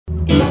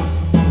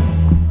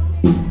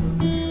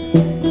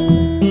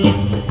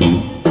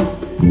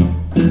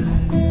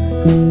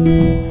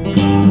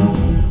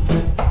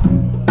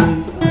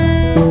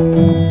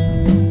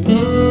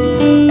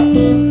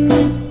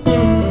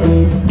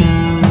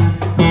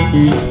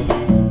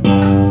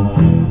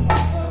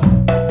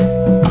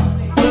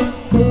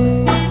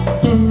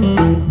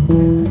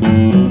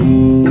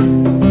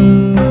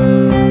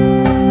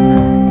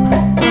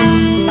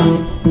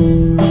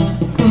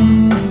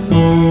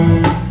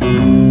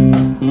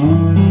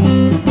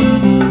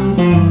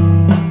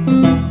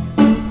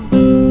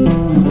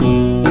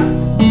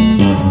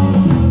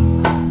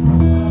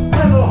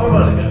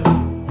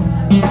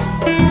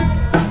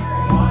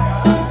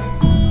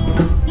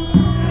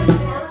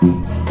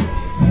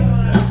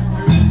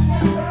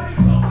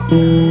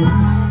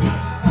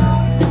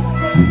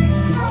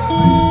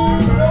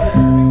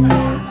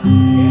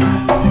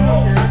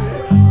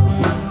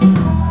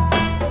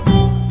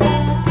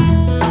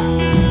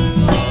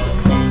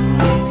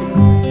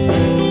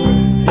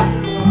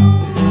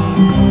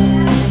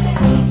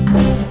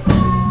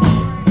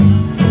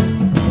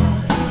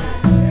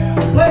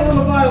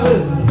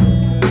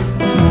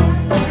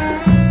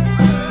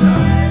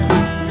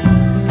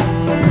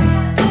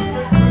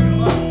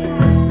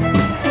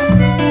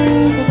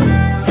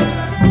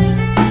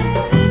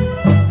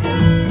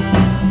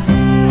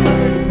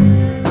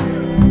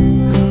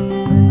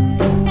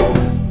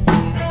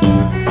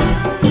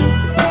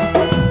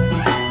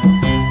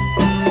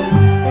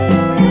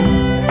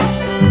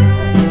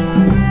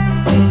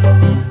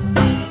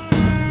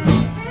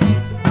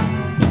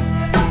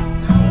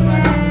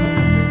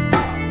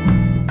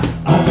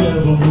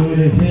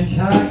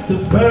Hitchhiked to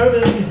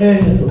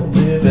Birmingham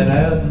if it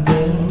hadn't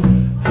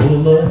been for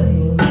love.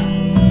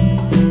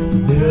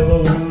 Never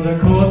would have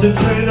caught the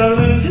train to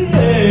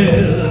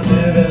Louisiana if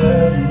it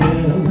hadn't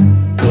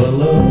been for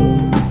love.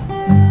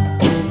 I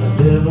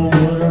never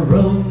would have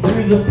run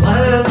through the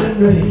blinding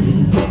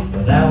rain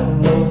without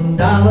 $1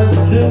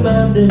 to my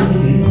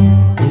name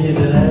if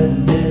it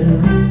hadn't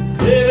been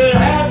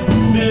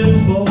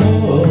for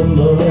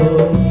love.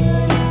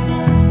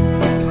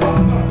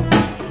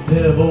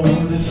 Never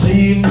would have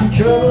seen the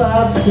trouble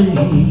I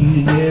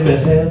seen if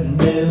it hadn't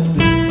been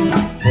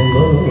for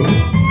love.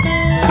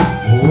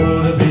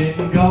 Would have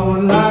been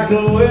going like a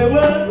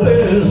wayward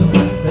wind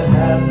if it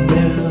hadn't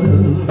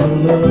been for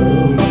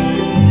love.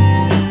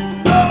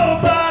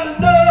 Nobody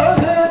knows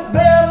it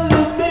better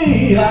than me.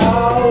 I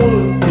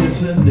was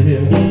sitting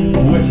here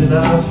wishing I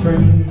was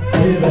free.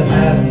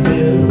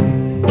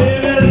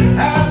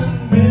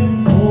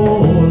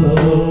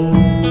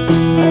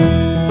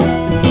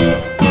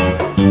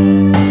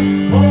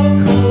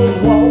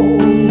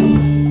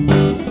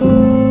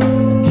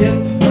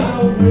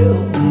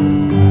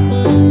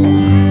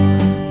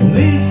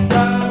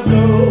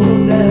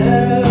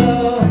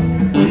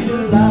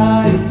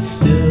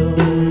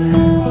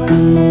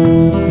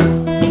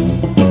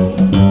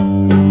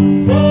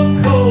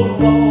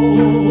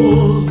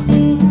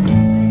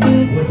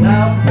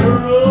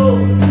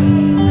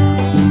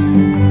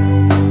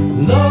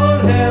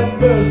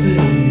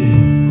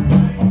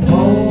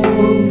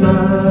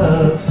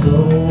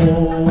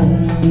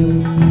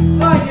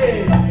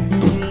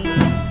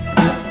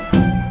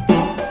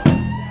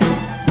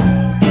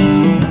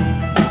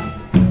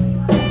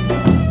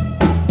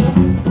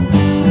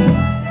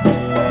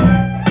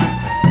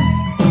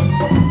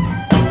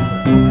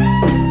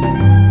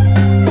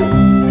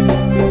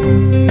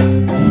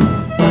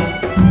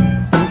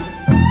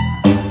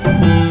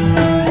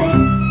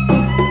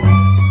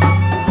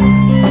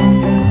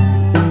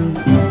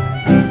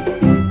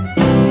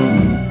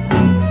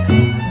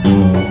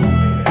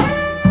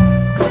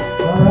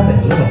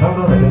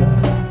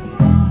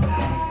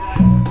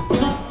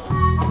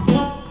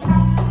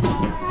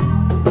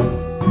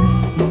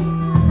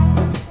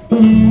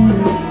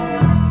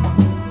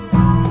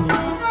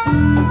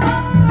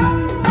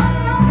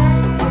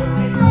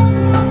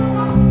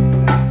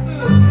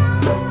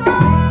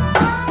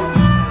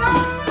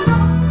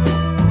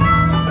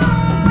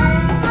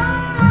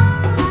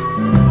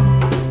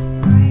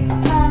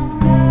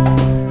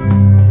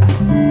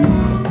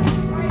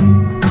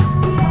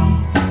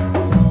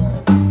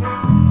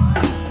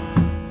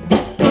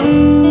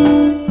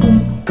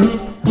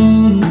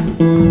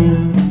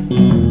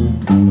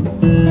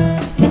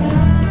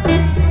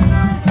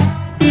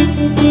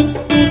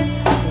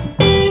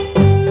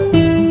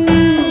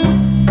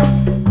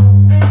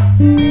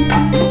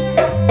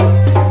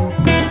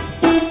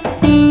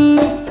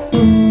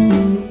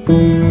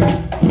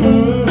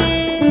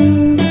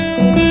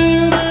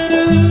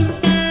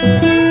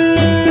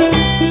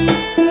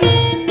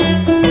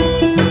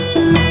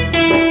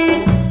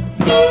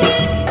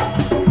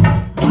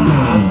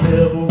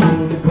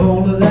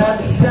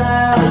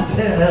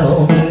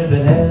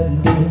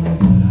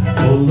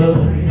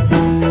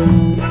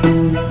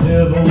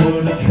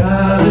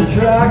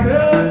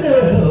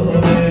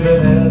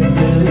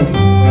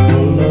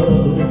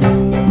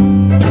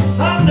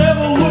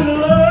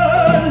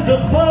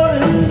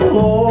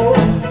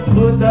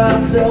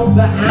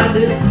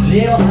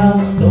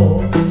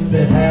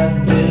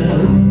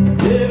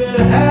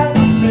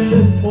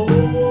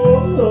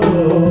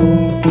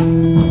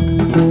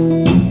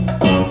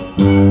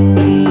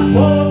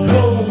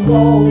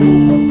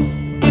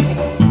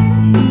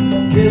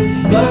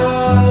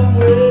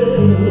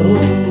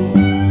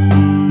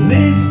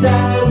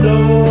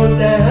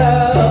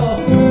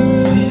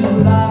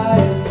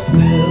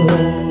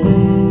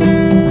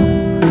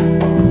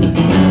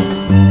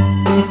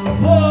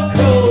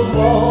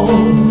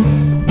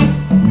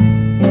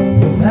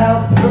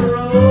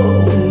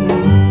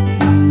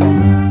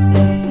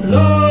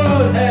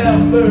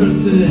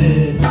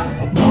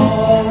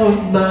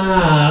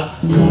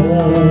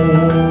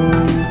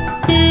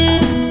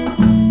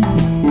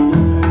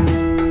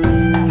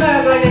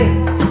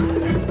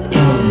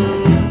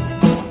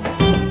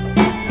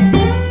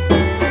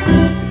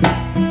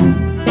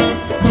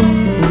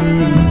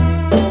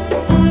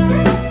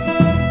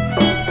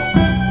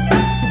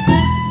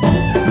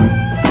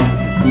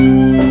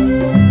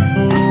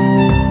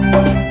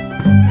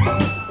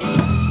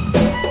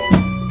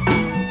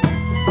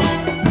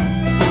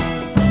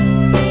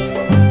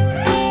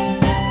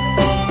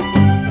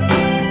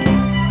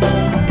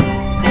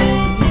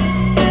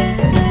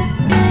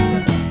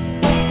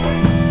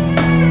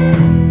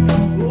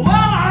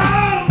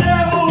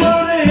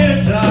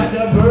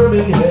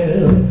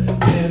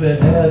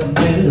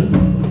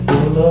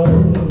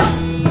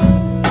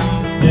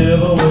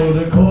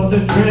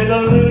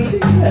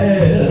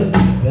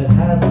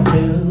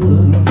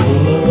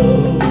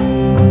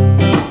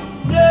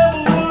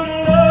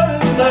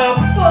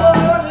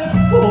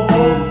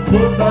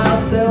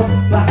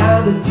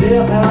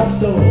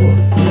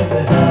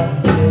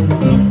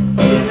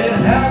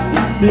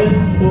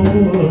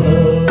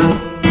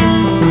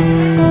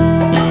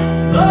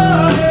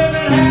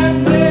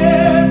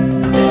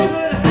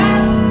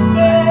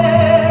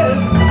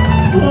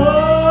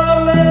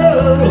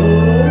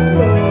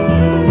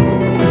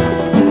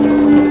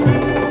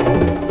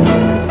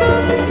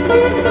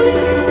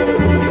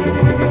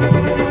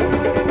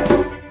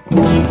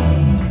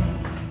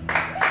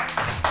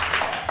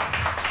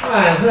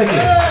 Thank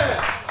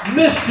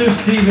you. Mr.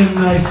 Stephen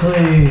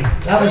Nicely.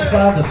 That was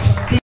by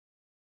the